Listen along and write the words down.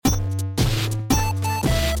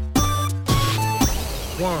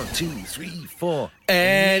1, 2, 3, 4.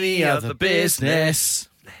 Any other business.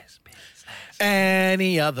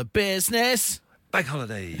 Any other business. Bank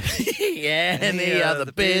holiday. Any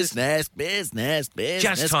other business.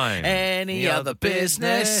 Jazz time. Any other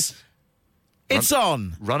business. It's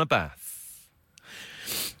on. Run a bath.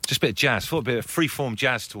 Just a bit of jazz. Thought a bit of free-form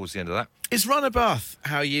jazz towards the end of that. Is Run a Bath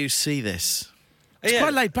how you see this? It's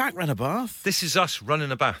quite laid back, Run a Bath. This is us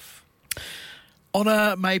running a bath. On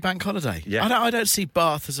a May bank holiday. Yeah. I don't see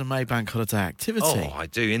Bath as a May bank holiday activity. Oh, I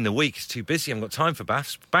do. In the week, it's too busy. I haven't got time for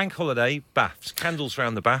baths. Bank holiday, baths. Candles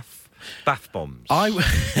round the bath. Bath bombs.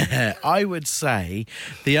 I would say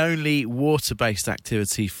the only water-based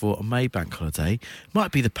activity for a May bank holiday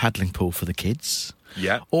might be the paddling pool for the kids.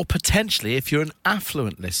 Yeah. Or potentially, if you're an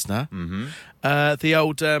affluent listener, the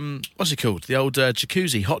old, what's it called? The old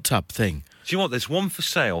jacuzzi hot tub thing. Do you know what? There's one for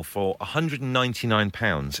sale for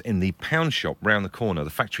 £199 in the pound shop round the corner, the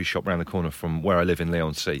factory shop round the corner from where I live in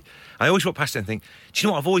Leigh-on-Sea. I always walk past it and think, do you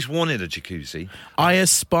know what? I've always wanted a jacuzzi. I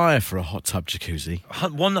aspire for a hot tub jacuzzi.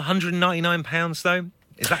 £199 though?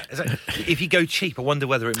 Is that if you go cheap, I wonder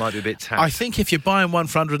whether it might be a bit taxed. I think if you're buying one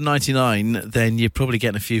for £199, then you're probably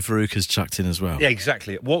getting a few Verucas chucked in as well. Yeah,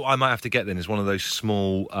 exactly. What I might have to get then is one of those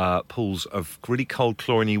small pools of really cold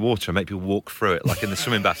chlorine water and make people walk through it, like in the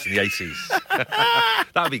swimming baths in the 80s.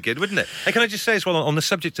 That would be good, wouldn't it? Hey, can I just say as well, on the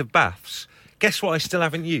subject of baths, guess what I still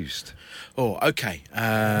haven't used? Oh, okay.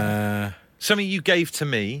 Something you gave to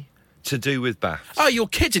me to do with baths. Oh, you're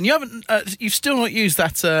kidding. You haven't. You've still not used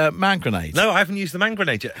that man grenade. No, I haven't used the man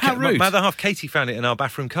grenade yet. How rude. My other half, Katie, found it in our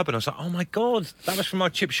bathroom cupboard. I was like, oh my God, that was from our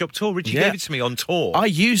chip shop tour. Richie gave it to me on tour. I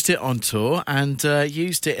used it on tour and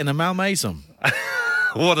used it in a Malmaison.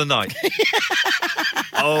 What a night.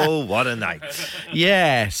 Oh, what a night.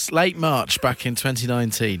 Yes, late March back in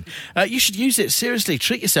 2019. You should use it. Seriously,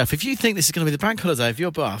 treat yourself. If you think this is going to be the bank holiday of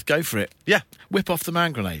your bath, go for it. Yeah. Whip off the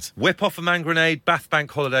man grenade. Whip off a man grenade, bath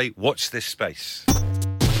bank holiday, watch this space.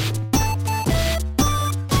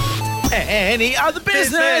 Any other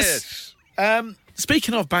business?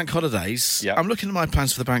 Speaking of bank holidays, I'm looking at my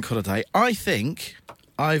plans for the bank holiday. I think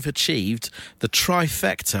I've achieved the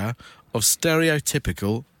trifecta of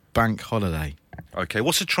stereotypical bank holiday. Okay,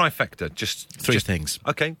 what's a trifecta? Just three things.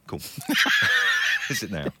 Okay, cool. Is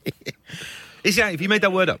it now? Is it? Have you made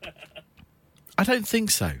that word up? I don't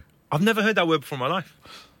think so. I've never heard that word before in my life.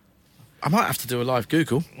 I might have to do a live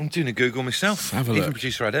Google. I'm doing a Google myself. Have a look. Even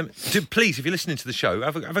producer Adam. Please, if you're listening to the show,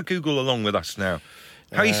 have a Google along with us now.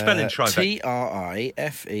 How are you spelling trifecta?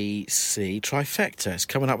 Trifec, trifecta. It's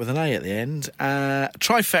coming up with an A at the end.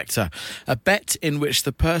 Trifecta, a bet in which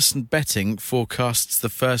the person betting forecasts the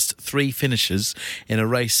first three finishers in a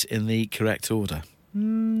race in the correct order.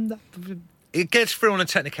 It gets through on a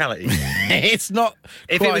technicality. It's not.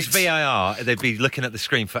 If it was VAR, they'd be looking at the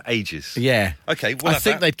screen for ages. Yeah. Okay, I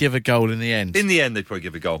think they'd give a goal in the end. In the end, they'd probably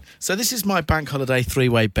give a goal. So this is my bank holiday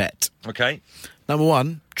three-way bet. Okay. Number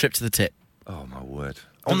one, trip to the tip. Oh, my word.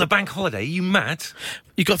 On the bank holiday, are you mad?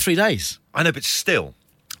 You've got 3 days. I know, but still.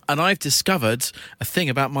 And I've discovered a thing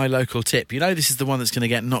about my local tip. You know, this is the one that's going to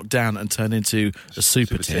get knocked down and turn into a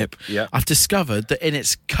super tip. Yeah. I've discovered that in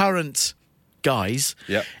its current guise,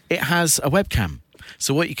 Yep. it has a webcam.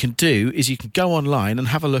 So what you can do is you can go online and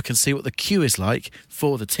have a look and see what the queue is like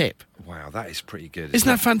for the tip. Wow, that is pretty good. Isn't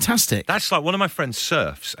that fantastic? That's like one of my friends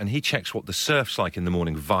surfs, and he checks what the surf's like in the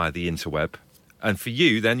morning via the interweb. And for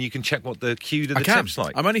you, then you can check what the queue to the tip's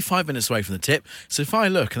like. I'm only 5 minutes away from the tip, so if I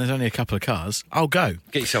look and there's only a couple of cars, I'll go.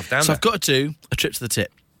 Get yourself down So there. I've got to do a trip to the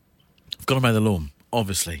tip. I've got to mow the lawn,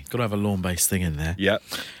 obviously. Got to have a lawn-based thing in there. Yeah.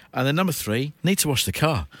 And then number 3, need to wash the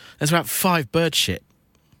car. There's about 5 bird shit.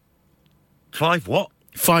 5 what?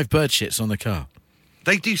 5 bird shits on the car.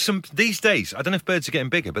 They do some these days. I don't know if birds are getting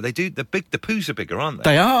bigger, but they do. The poos are bigger, aren't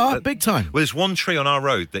they? They are big time. Well, there's one tree on our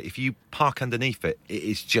road that if you park underneath it,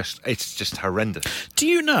 it's just horrendous. Do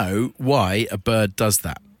you know why a bird does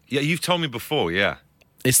that? Yeah, you've told me before. Yeah,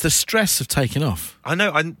 it's the stress of taking off. I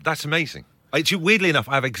know. That's amazing. Weirdly enough,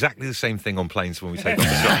 I have exactly the same thing on planes when we take off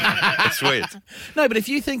as well. It's weird. No, but if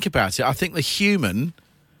you think about it, I think the human,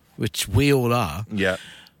 which we all are, yeah,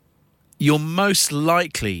 you're most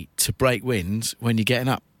likely to break wind when you're getting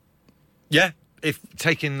up. Yeah, if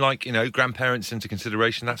taking grandparents into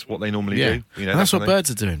consideration, that's what they normally do. You know, and that's what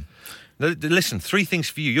birds are doing. Listen, 3 things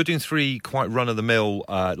for you. You're doing 3 quite run-of-the-mill,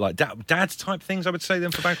 like dad type things, I would say,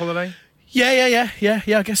 then, for bank holiday? Yeah,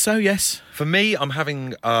 I guess so, yes. For me, I'm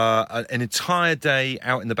having an entire day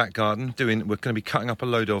out in the back garden we're going to be cutting up a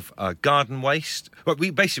load of garden waste. Well,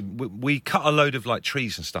 we cut a load of like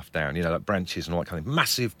trees and stuff down, like branches and all that kind of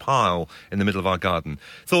massive pile in the middle of our garden.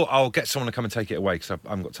 Thought I'll get someone to come and take it away because I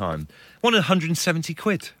haven't got time.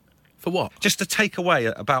 £170 For what? Just to take away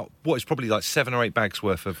about what is probably like 7 or 8 bags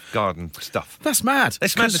worth of garden stuff. That's mad.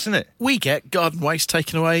 It's madness, isn't it? We get garden waste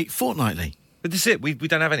taken away fortnightly. But this is it. We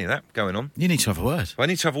don't have any of that going on. You need to have a word. Well, I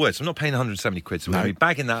need to have a word. So I'm not paying 170 quid. So we're going to be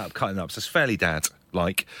bagging that up, cutting that up. So it's fairly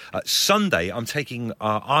dad-like. Sunday, I'm taking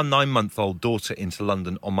our 9-month-old daughter into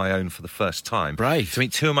London on my own for the first time. Brave. To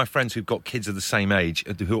meet 2 of my friends who've got kids of the same age,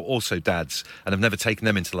 who are also dads, and I've never taken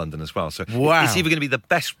them into London as well. So wow. It's either going to be the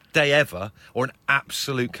best day ever or an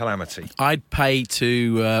absolute calamity. I'd pay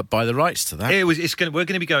to buy the rights to that. We're going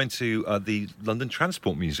to be going to the London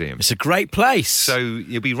Transport Museum. It's a great place. So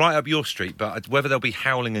you'll be right up your street, but whether they'll be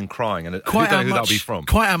howling and crying, and I don't know who that'll be from.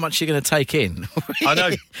 Quite how much you're going to take in. I know.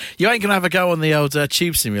 You ain't going to have a go on the old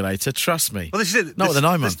tube simulator, trust me. Well, this is it. Not with a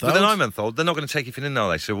 9-month-old. With a 9-month-old, they're not going to take anything in,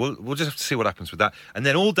 are they? So we'll just have to see what happens with that. And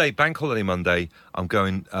then all day, Bank Holiday Monday, I'm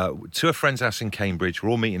going to a friend's house in Cambridge. We're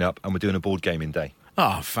all meeting up, and we're doing a board gaming day.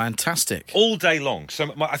 Oh, fantastic. All day long.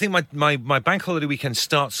 So I think my Bank Holiday weekend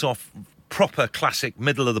starts off proper classic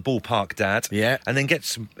middle of the ballpark dad. Yeah. And then get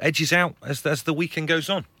some edges out as the weekend goes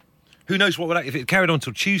on. Who knows what would happen if it carried on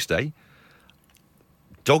till Tuesday?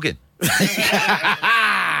 Dogging.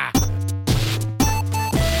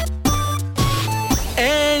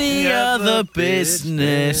 Any other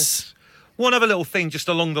business. One other little thing just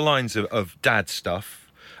along the lines of dad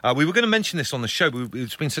stuff. We were going to mention this on the show, but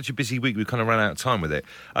it's been such a busy week, we kind of ran out of time with it.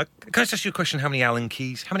 Can I just ask you a question? How many Allen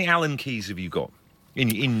keys have you got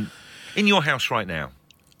in your house right now?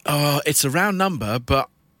 It's a round number, but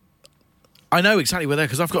I know exactly where they're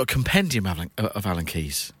because I've got a compendium of Allen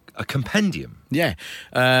keys. A compendium? Yeah.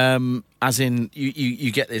 As in,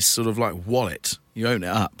 you get this sort of like wallet. You open it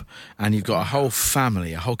up, and you've got a whole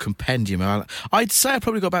family, a whole compendium. I'd say I've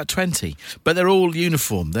probably got about 20, but they're all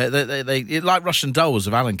uniform. They're like Russian dolls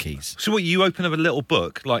of Allen keys. So what, you open up a little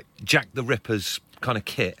book, like Jack the Ripper's kind of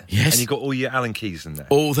kit, yes, and you've got all your Allen keys in there?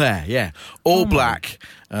 All there, yeah. All black,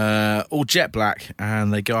 all jet black,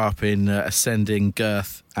 and they go up in ascending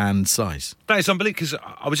girth and size. That is unbelievable, because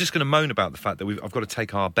I was just going to moan about the fact that I've got to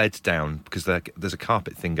take our beds down because there's a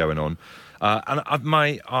carpet thing going on. And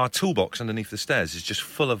our toolbox underneath the stairs is just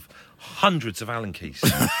full of hundreds of Allen keys.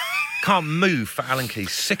 Can't move for Allen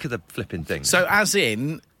keys. Sick of the flipping thing. So, as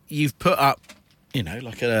in, you've put up,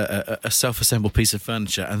 like a self-assembled piece of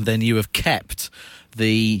furniture, and then you have kept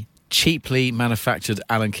the cheaply manufactured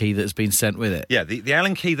Allen key that's been sent with it. Yeah, the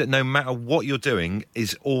Allen key that no matter what you're doing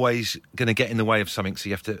is always going to get in the way of something, so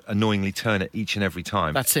you have to annoyingly turn it each and every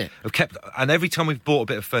time. That's it. And every time we've bought a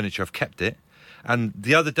bit of furniture, I've kept it. And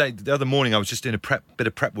the other morning, I was just doing a bit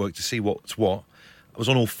of prep work to see what's what. I was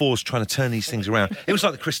on all fours trying to turn these things around. It was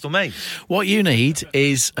like the Crystal Maze. What you need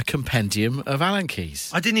is a compendium of Allen keys.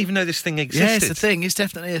 I didn't even know this thing existed. Yeah, it's a thing. It's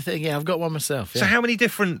definitely a thing. Yeah, I've got one myself. Yeah. So how many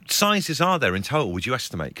different sizes are there in total, would you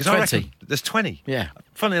estimate? Because 20. I reckon there's 20. Yeah.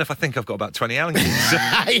 Funnily enough, I think I've got about 20 Allen keys.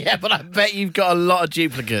 Yeah, but I bet you've got a lot of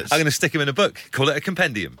duplicates. I'm going to stick them in a book. Call it a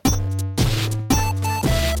compendium.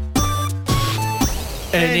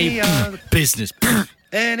 Any business.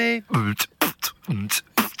 Any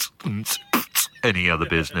other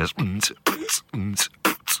business.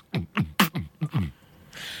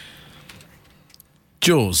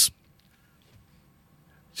 Jaws.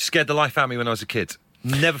 Scared the life out of me when I was a kid.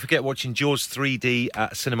 Never forget watching Jaws 3D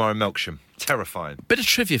at cinema in Melksham. Terrifying. Bit of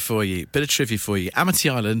trivia for you. Amity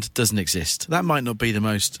Island doesn't exist. That might not be the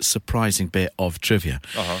most surprising bit of trivia.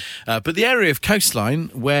 But the area of coastline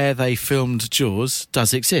where they filmed Jaws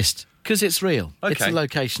does exist. Because it's real. Okay. It's a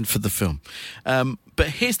location for the film. But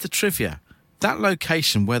here's the trivia. That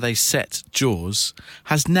location where they set Jaws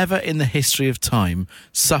has never in the history of time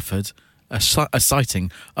suffered a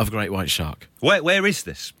sighting of a great white shark. Where is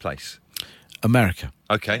this place? America.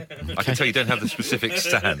 Okay. I can tell you don't have the specifics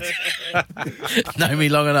to hand. Know me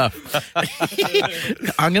long enough.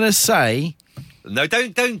 I'm going to say... No,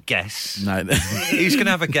 don't guess. No. Who's going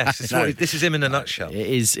to have a guess? This is him in a nutshell. It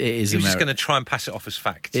is He's just going to try and pass it off as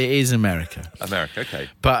fact. It is America. America, okay.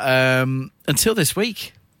 But until this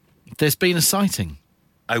week, there's been a sighting.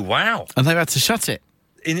 Oh, wow. And they've had to shut it.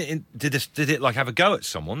 Did it like have a go at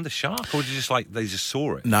someone, the shark, or they just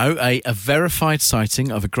saw it? No, a verified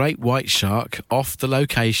sighting of a great white shark off the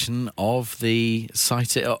location of the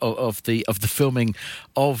of the filming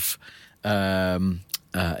of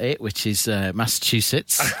it, which is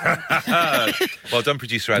Massachusetts. Well done,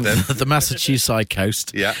 producer Adam. The Massachusetts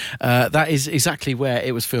coast. Yeah, that is exactly where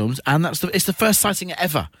it was filmed, and it's the first sighting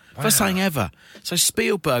ever. Wow. First sighting ever. So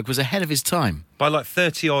Spielberg was ahead of his time by like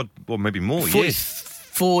 30 odd, or maybe more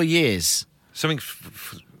 4 years. Something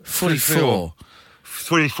 44.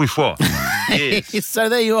 44 years. So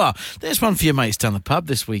there you are. There's one for your mates down the pub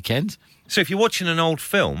this weekend. So if you're watching an old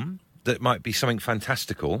film, that might be something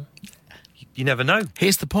fantastical, you never know.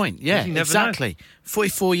 Here's the point. Yeah, You never exactly.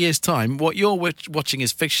 44 years' time, what you're watching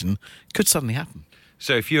is fiction could suddenly happen.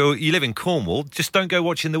 So if you live in Cornwall, just don't go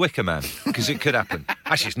watching The Wicker Man, because it could happen.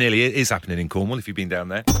 Actually, it is happening in Cornwall if you've been down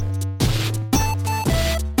there.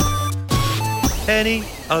 Any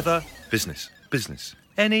other business?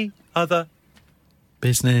 Any other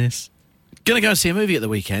business? Going to go and see a movie at the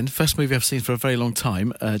weekend. First movie I've seen for a very long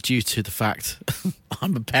time, due to the fact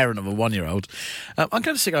I'm a parent of a 1-year-old. I'm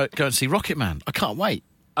going to go and see Rocket Man. I can't wait.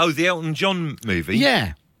 Oh, the Elton John movie?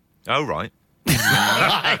 Yeah. Oh, right.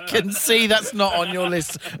 I can see that's not on your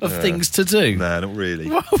list of things to do. No, not really.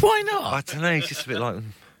 Why not? I don't know, it's just a bit like...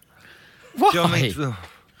 Why? Do you know what I mean?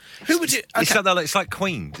 Who would you... Okay. It's like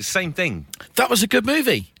Queen, it's the same thing. That was a good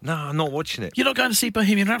movie. No, I'm not watching it. You're not going to see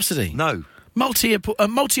Bohemian Rhapsody? No.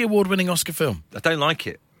 Multi-award-winning Oscar film. I don't like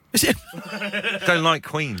it. Is it? Don't like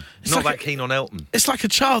Queen. It's Not like that keen on Elton. It's like a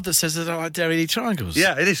child that says they don't like Dairy Triangles.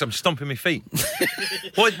 Yeah, it is. I'm stomping my feet.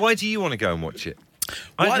 Why do you want to go and watch it?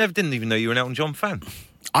 Didn't even know you were an Elton John fan.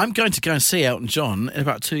 I'm going to go and see Elton John in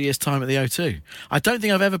about 2 years' time at the O2. I don't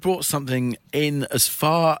think I've ever brought something in as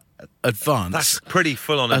far advanced. That's pretty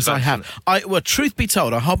full on as I have. Well, truth be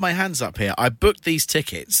told, I hold my hands up here. I booked these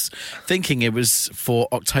tickets thinking it was for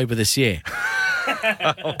October this year.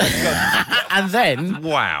 Oh, God. And then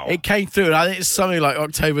wow, it came through, and I think it's something like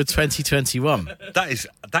October 2021. That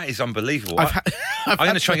is unbelievable. I'm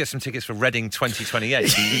going to try and get some tickets for Reading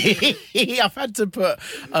 2028. I've had to put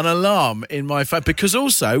an alarm in my phone because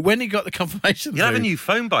also when you got the confirmation, you'll have a new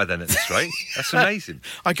phone by then at this rate. That's amazing.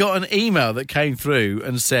 I got an email that came through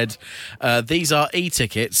and said, "These are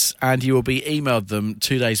e-tickets, and you will be emailed them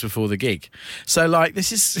 2 days before the gig." So, like,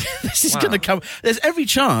 this is going to come. There's every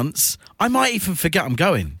chance I might even forget I'm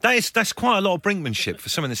going. That's quite a lot of brinkmanship for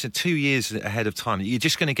someone that's 2 years ahead of time. You're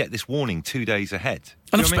just going to get this warning 2 days ahead.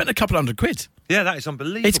 And I've spent a couple £100. Yeah, that is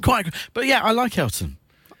unbelievable. It's quite... But yeah, I like Elton.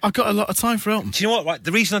 I've got a lot of time for Elton. Do you know what? Right,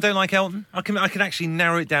 the reason I don't like Elton, I can actually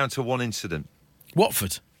narrow it down to one incident.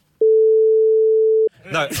 Watford.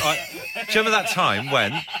 No, do you remember that time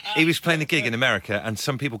when he was playing the gig in America and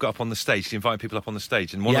some people got up on the stage, he invited people up on the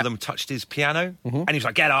stage, and one of them touched his piano, and he was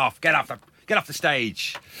like, get off the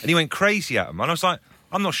stage. And he went crazy at him. And I was like,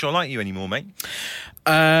 I'm not sure I like you anymore, mate.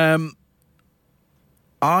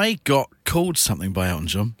 I got called something by Elton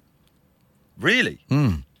John. Really?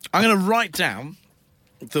 I'm going to write down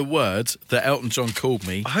the word that Elton John called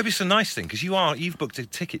me. I hope it's a nice thing, because you've booked a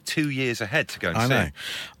ticket 2 years ahead to go and see. I know.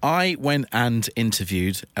 I went and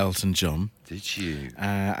interviewed Elton John. Did you?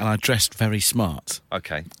 And I dressed very smart.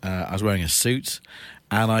 Okay. I was wearing a suit,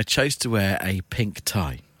 and I chose to wear a pink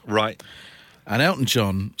tie. Right. And Elton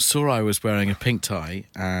John saw I was wearing a pink tie,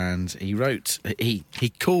 and he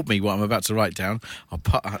called me what I'm about to write down.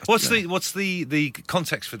 What's the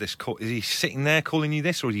context for this call? Is he sitting there calling you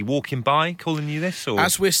this, or is he walking by calling you this? Or?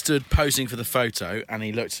 As we're stood posing for the photo, and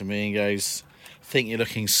he looked at me and goes, "Think you're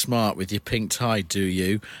looking smart with your pink tie, do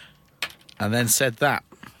you?" And then said that.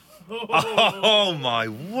 Oh my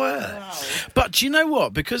word! Wow. But do you know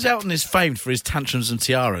what? Because Elton is famed for his tantrums and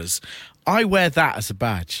tiaras, I wear that as a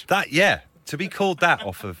badge. To be called that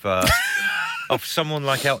off of someone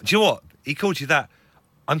like Elton. Do you know what? He called you that.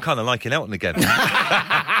 I'm kind of liking Elton again.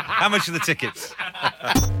 How much are the tickets?